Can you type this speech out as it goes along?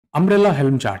Umbrella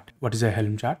Helm chart. What is a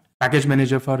Helm chart? Package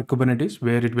manager for Kubernetes,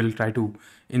 where it will try to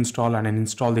install and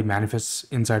uninstall the manifests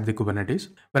inside the Kubernetes.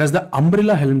 Whereas the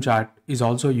Umbrella Helm chart is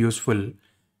also useful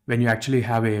when you actually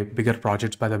have a bigger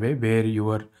projects, by the way, where you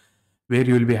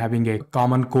will be having a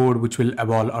common code which will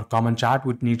evolve, or common chart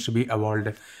which needs to be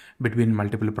evolved between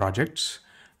multiple projects,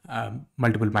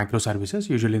 multiple microservices.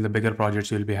 Usually in the bigger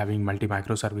projects, you'll be having multi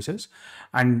microservices,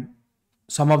 and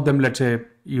some of them, let's say,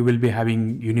 you will be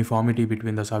having uniformity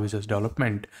between the services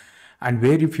development, and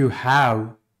where if you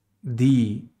have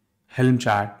the Helm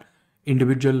chart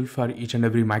individual for each and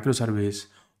every microservice,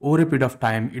 over a period of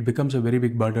time, it becomes a very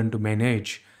big burden to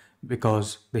manage,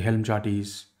 because the Helm chart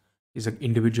is an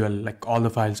individual, like all the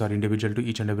files are individual to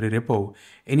each and every repo.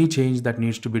 Any change that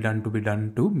needs to be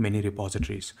done to many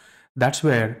repositories. That's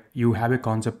where you have a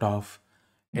concept of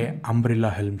a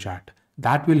umbrella Helm chart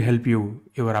that will help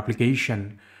your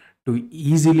application to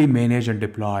easily manage and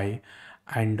deploy.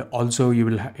 And also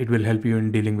it will help you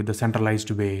in dealing with the centralized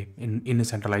way, in a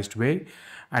centralized way.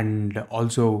 And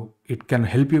also it can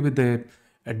help you with the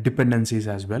dependencies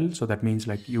as well. So that means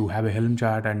like you have a Helm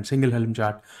chart and single Helm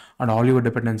chart, and all your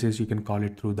dependencies, you can call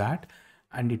it through that,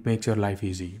 and it makes your life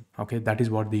easy. Okay, that is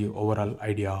what the overall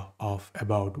idea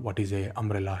about what is a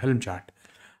umbrella Helm chart.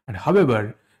 And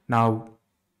however, now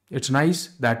it's nice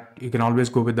that you can always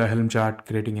go with the Helm chart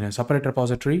creating in a separate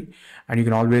repository, and you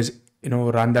can always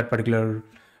run that particular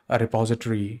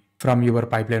repository from your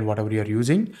pipeline, whatever you're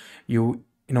using. You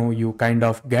kind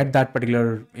of get that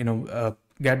particular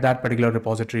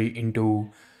repository into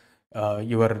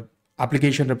your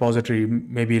application repository.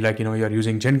 Maybe like you're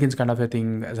using Jenkins kind of a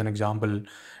thing as an example.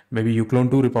 Maybe you clone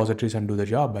 2 repositories and do the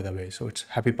job, by the way. So it's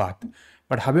happy path.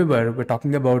 But however, we're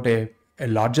talking about a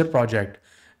larger project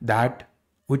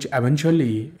which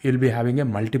eventually you'll be having a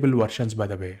multiple versions, by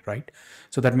the way, right?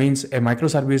 So that means a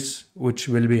microservice which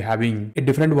will be having a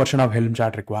different version of Helm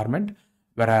chart requirement,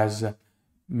 whereas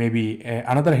maybe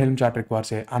another Helm chart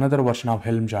requires another version of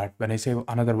Helm chart. When I say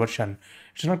another version,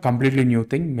 it's not completely new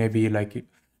thing. Maybe like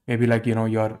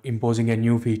you're imposing a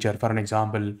new feature. For an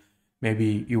example,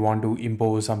 maybe you want to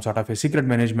impose some sort of a secret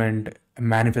management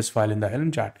manifest file in the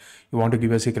Helm chart. You want to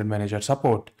give a secret manager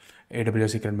support, AWS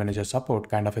secret manager support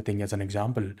kind of a thing as an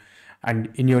example. And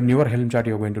in your newer Helm chart,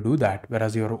 you're going to do that,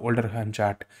 whereas your older Helm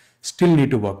chart still need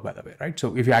to work, by the way, right?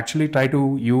 So if you actually try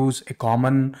to use a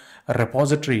common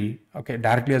repository, okay,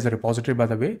 directly as a repository, by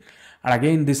the way, and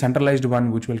again, the centralized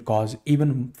one, which will cause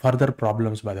even further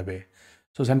problems, by the way.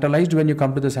 So centralized, when you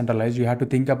come to the centralized, you have to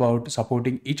think about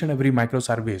supporting each and every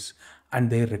microservice and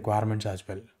their requirements as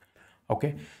well.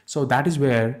 Okay, so that is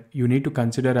where you need to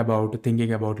consider about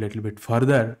thinking about a little bit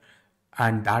further,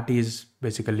 and that is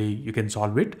basically you can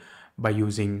solve it by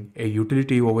using a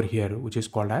utility over here, which is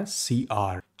called as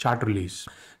CR, chart release.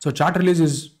 So chart release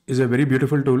is a very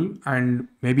beautiful tool, and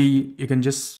maybe you can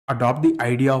just adopt the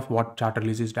idea of what chart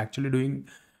release is actually doing,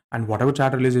 and whatever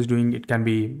chart release is doing, it can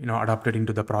be adapted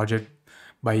into the project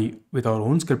with our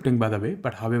own scripting, by the way.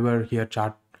 But however, here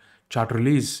chart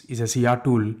release is a CR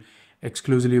tool,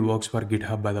 exclusively works for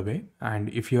GitHub, by the way. And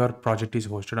if your project is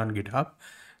hosted on GitHub,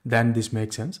 then this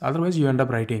makes sense. Otherwise, you end up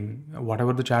writing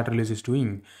whatever the chart release is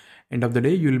doing. End of the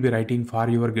day, you will be writing for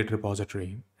your Git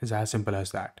repository. It's as simple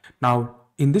as that. Now,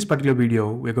 in this particular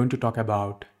video, we're going to talk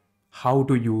about how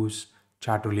to use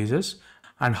chart releases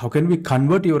and how can we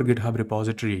convert your GitHub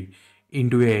repository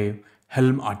into a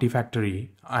Helm artifactory,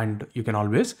 and you can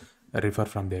always refer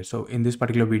from there. So in this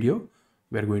particular video,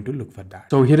 we're going to look for that.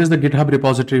 So here is the GitHub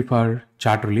repository for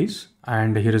chart release,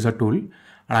 and here is a tool, and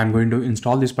I'm going to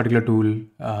install this particular tool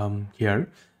here.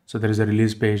 So there is a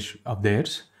release page of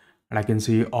theirs, and I can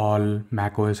see all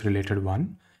macOS related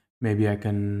one. Maybe I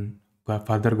can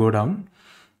further go down.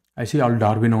 I see all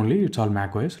Darwin only, it's all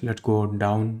macOS. Let's go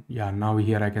down. Yeah, now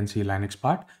here I can see Linux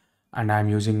part, and I'm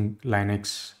using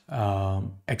Linux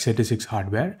x86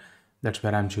 hardware. That's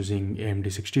where I'm choosing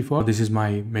AMD 64. This is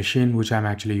my machine which I'm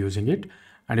actually using it.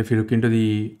 And if you look into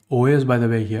the OS, by the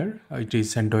way, here it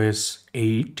is CentOS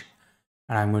 8,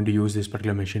 and I'm going to use this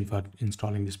particular machine for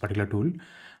installing this particular tool.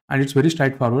 And it's very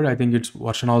straightforward. I think its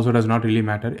version also does not really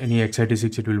matter. Any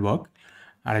x86 it will work.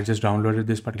 And I just downloaded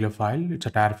this particular file. It's a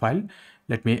tar file.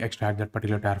 Let me extract that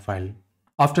particular tar file.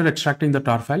 After extracting the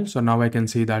tar file, so now I can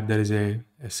see that there is a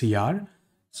CR.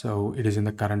 So it is in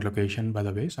the current location, by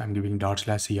the way. So I'm giving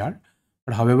 /CR.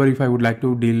 But however, if I would like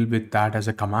to deal with that as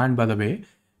a command, by the way,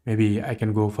 maybe I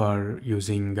can go for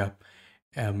using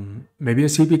maybe a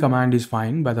CP command is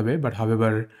fine, by the way. But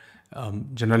however,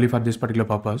 generally for this particular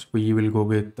purpose, we will go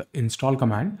with the install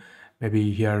command.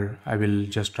 Maybe here I will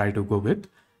just try to go with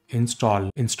install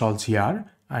CR,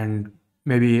 and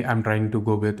maybe I'm trying to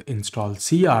go with install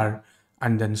CR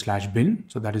and then /bin.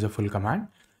 So that is a full command.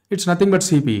 It's nothing but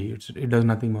CP. It does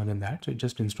nothing more than that. So it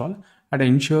just install and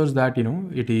ensures that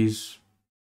it is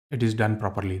done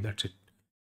properly. That's it.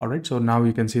 All right. So now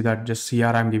you can see that just CR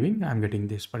I'm getting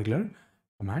this particular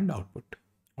command output.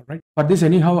 All right. For this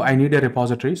anyhow, I need a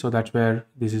repository. So that's where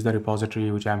this is the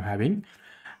repository which I'm having.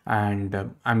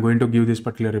 And I'm going to give this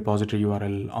particular repository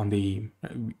URL on the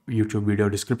YouTube video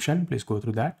description. Please go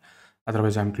through that.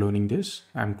 Otherwise, I'm cloning this.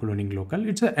 I'm cloning local.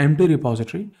 It's an empty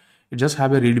repository. It just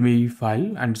have a README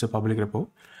file and it's a public repo.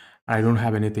 I don't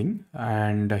have anything.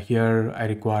 And here I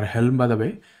require Helm, by the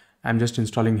way. I'm just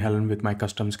installing Helm with my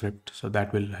custom script. So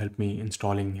that will help me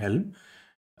installing Helm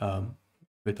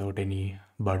without any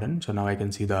burden. So now I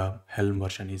can see the Helm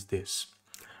version is this,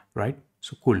 right?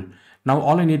 So cool. Now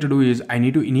all I need to do is I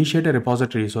need to initiate a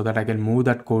repository so that I can move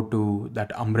that code to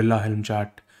that umbrella Helm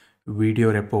chart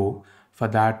video repo. For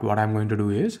that, what I'm going to do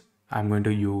is I'm going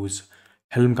to use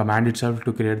Helm command itself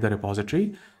to create the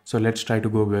repository. So let's try to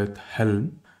go with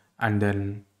Helm and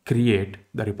then create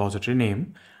the repository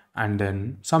name and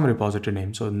then some repository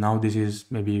name. So now this is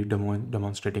maybe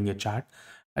demonstrating a chart.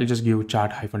 I'll just give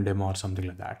chart-demo or something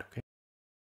like that. Okay.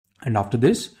 And after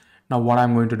this, now what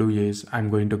I'm going to do is I'm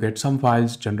going to get some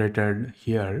files generated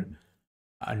here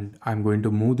and I'm going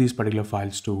to move these particular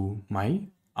files to my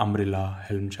umbrella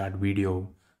Helm chart video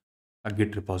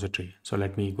Git repository. So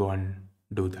let me go and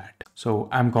do that. So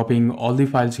I'm copying all the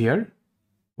files here,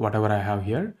 whatever I have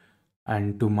here,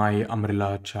 and to my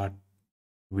umbrella chart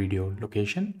video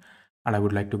location. And I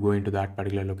would like to go into that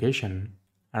particular location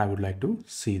and I would like to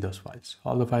see those files.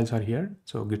 All the files are here.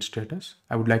 So git status.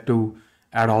 I would like to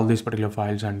add all these particular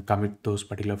files and commit those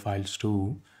particular files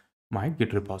to my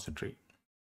Git repository.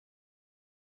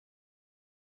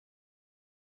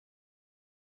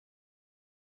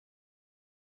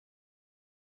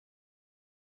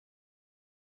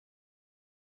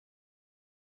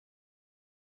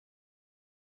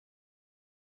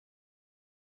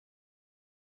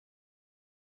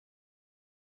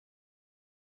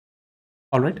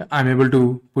 All right, I'm able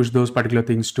to push those particular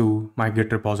things to my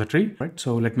Git repository, right?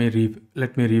 So let me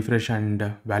refresh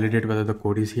and validate whether the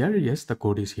code is here. Yes, the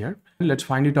code is here. Let's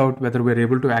find it out whether we're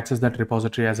able to access that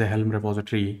repository as a Helm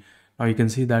repository. Now you can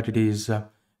see that it is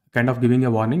kind of giving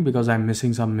a warning because I'm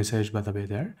missing some message by the way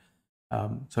there.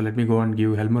 So let me go and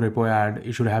give Helm repo add.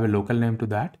 It should have a local name to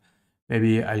that.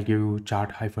 Maybe I'll give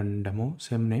chart-demo,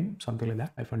 same name, something like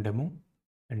that, -demo,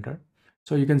 enter.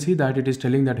 So you can see that it is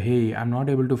telling that, hey, I'm not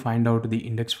able to find out the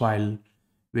index file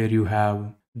where you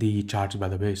have the charts by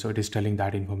the way. So it is telling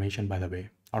that information by the way.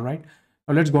 All right.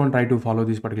 Now let's go and try to follow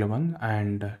this particular one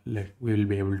and we will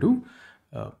be able to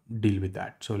deal with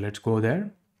that. So let's go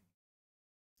there.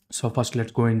 So first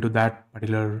let's go into that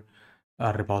particular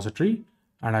repository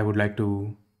and I would like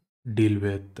to deal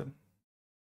with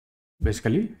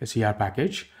basically a CR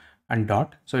package and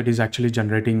dot. So it is actually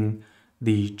generating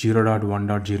the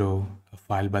 0.1.0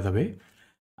 file by the way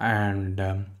and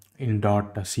in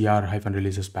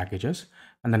 .cr-releases packages,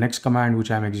 and the next command which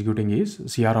I'm executing is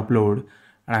cr upload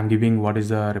and I'm giving what is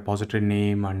the repository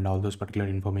name and all those particular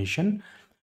information.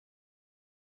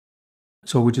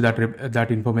 So which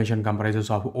that information comprises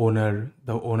of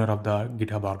the owner of the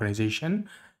GitHub organization,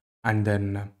 and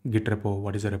then git repo,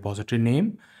 what is the repository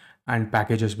name, and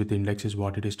packages with index is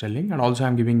what it is telling, and also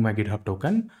I'm giving my GitHub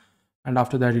token. And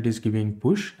after that it is giving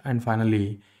push, and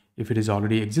finally if it is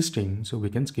already existing, so we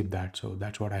can skip that. So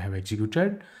that's what I have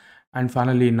executed. And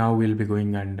finally now we'll be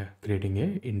going and creating a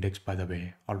index by the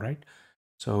way. All right,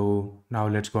 so now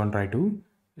let's go and try to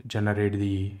generate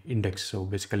the index. So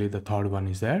basically the third one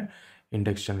is there,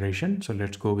 index generation. So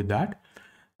let's go with that,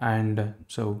 and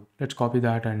so let's copy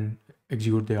that and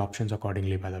execute the options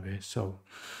accordingly by the way. So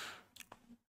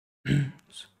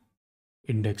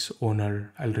index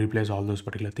owner, I'll replace all those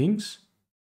particular things.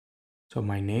 So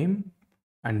my name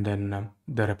and then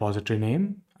the repository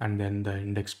name and then the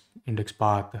index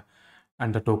path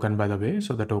and the token by the way.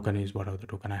 So the token is whatever the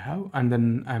token I have, and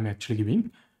then I'm actually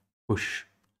giving push.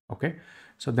 Okay,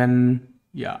 so then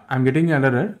yeah, I'm getting an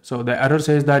error. So the error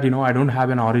says that I don't have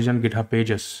an origin GitHub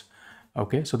Pages.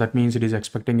 Okay, so that means it is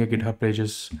expecting a GitHub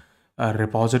Pages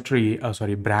repository,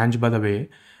 branch by the way,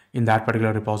 in that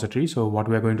particular repository. So what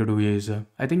we are going to do is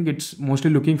I think it's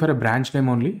mostly looking for a branch name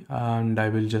only, and I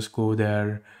will just go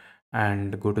there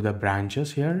and go to the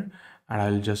branches here, and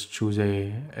I'll just choose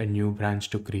a new branch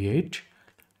to create,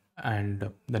 and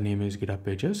the name is GitHub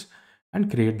Pages,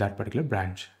 and create that particular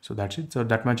branch. So that's it. So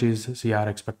that much is CR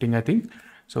expecting, I think.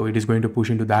 So it is going to push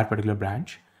into that particular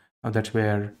branch. Now that's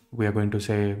where we are going to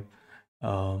say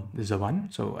this is the one.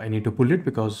 So I need to pull it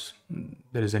because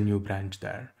there is a new branch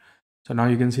there. So now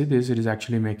you can see this, it is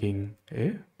actually making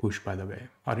a push, by the way,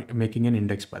 or making an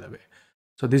index, by the way.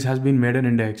 So this has been made an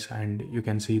index, and you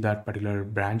can see that particular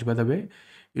branch, by the way.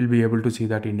 You'll be able to see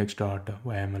that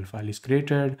index.yaml file is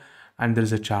created, and there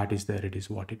is a chart is there. It is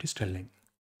what it is telling,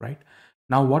 right?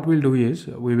 Now what we'll do is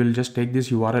we will just take this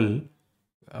URL.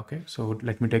 Okay, so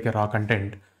let me take a raw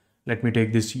content. Let me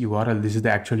take this URL. This is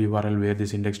the actual URL where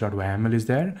this index.yaml is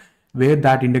there, where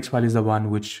that index file is the one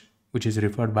which is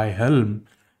referred by Helm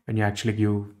when you actually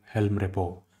give Helm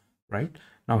repo, right?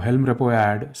 Now Helm repo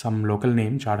add some local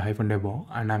name chart-demo,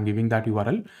 and I'm giving that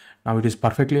URL. Now it is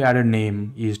perfectly added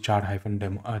name is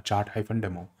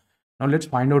chart-demo. Now let's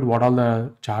find out what all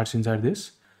the charts inside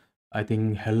this. I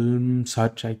think Helm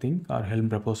search, I think, or Helm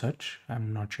repo search.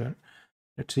 I'm not sure.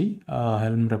 Let's see.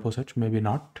 Helm repo search, maybe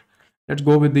not. Let's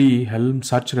go with the Helm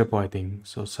search repo, I think.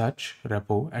 So search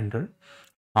repo, enter.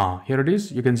 Here it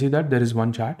is. You can see that there is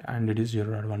one chart and it is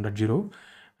 0.1.0.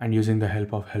 And using the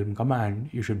help of Helm command,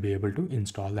 you should be able to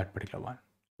install that particular one.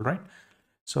 All right.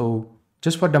 So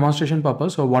just for demonstration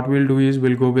purpose, so what we'll do is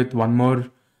we'll go with one more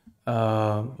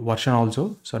version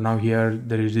also. So now here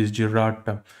there is this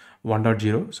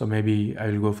 0.1.0. So maybe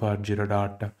I will go for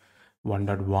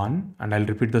 0.1.1 and I'll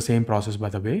repeat the same process, by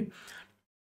the way.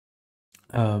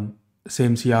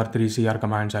 Same CR3, CR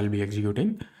commands I'll be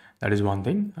executing. That is one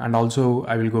thing. And also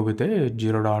I will go with a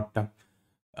 0.1.2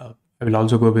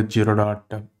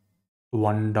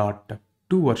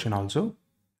 version also.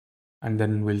 And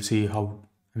then we'll see how,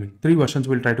 3 versions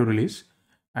we'll try to release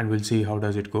and we'll see how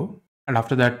does it go. And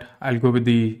after that, I'll go with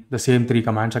the same 3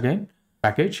 commands again,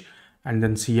 package, and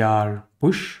then CR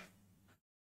push,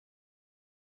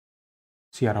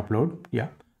 CR upload, yeah,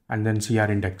 and then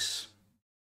CR index.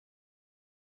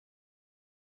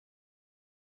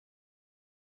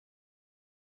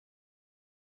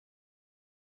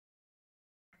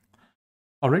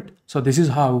 All right, so this is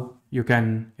how you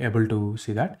can able to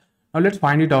see that. Now let's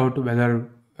find it out whether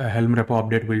a Helm repo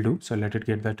update will do. So let it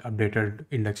get that updated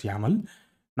index YAML.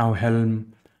 Now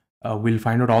Helm will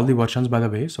find out all the versions, by the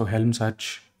way. So Helm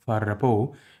search for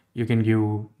repo, you can give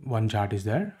one chart is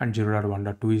there and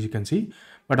 0.1.2 as you can see.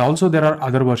 But also there are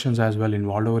other versions as well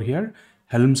involved over here.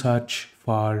 Helm search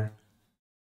for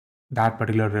that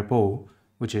particular repo,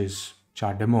 which is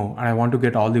chart demo. And I want to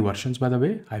get all the versions, by the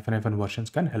way. -- versions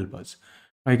can help us.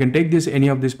 Now you can take this, any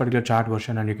of this particular chart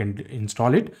version, and you can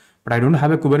install it, but I don't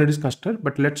have a Kubernetes cluster,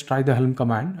 but let's try the Helm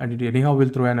command, and it anyhow will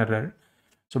throw an error.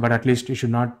 So, but at least you should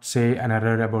not say an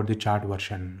error about the chart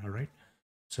version. All right.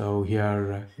 So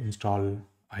here install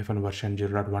 -version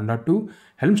 0.1.2.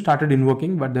 Helm started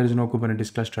invoking, but there is no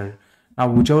Kubernetes cluster. Now,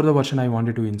 whichever the version I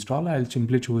wanted to install, I'll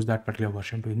simply choose that particular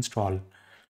version to install.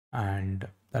 And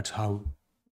that's how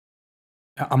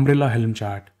umbrella Helm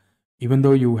chart, even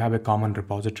though you have a common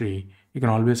repository, you can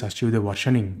always achieve the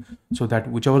versioning so that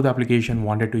whichever the application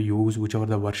wanted to use, whichever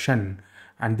the version,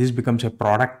 and this becomes a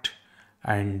product,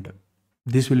 and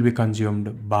this will be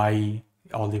consumed by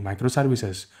all the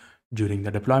microservices during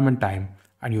the deployment time,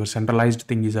 and your centralized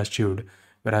thing is achieved,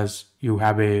 whereas you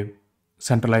have a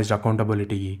centralized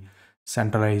accountability,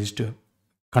 centralized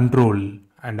control,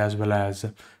 and as well as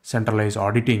centralized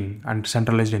auditing and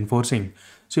centralized enforcing.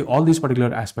 So all these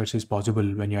particular aspects is possible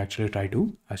when you actually try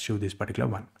to achieve this particular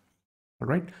one. All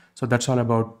right. So that's all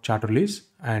about chart release,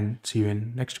 and see you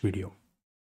in next video.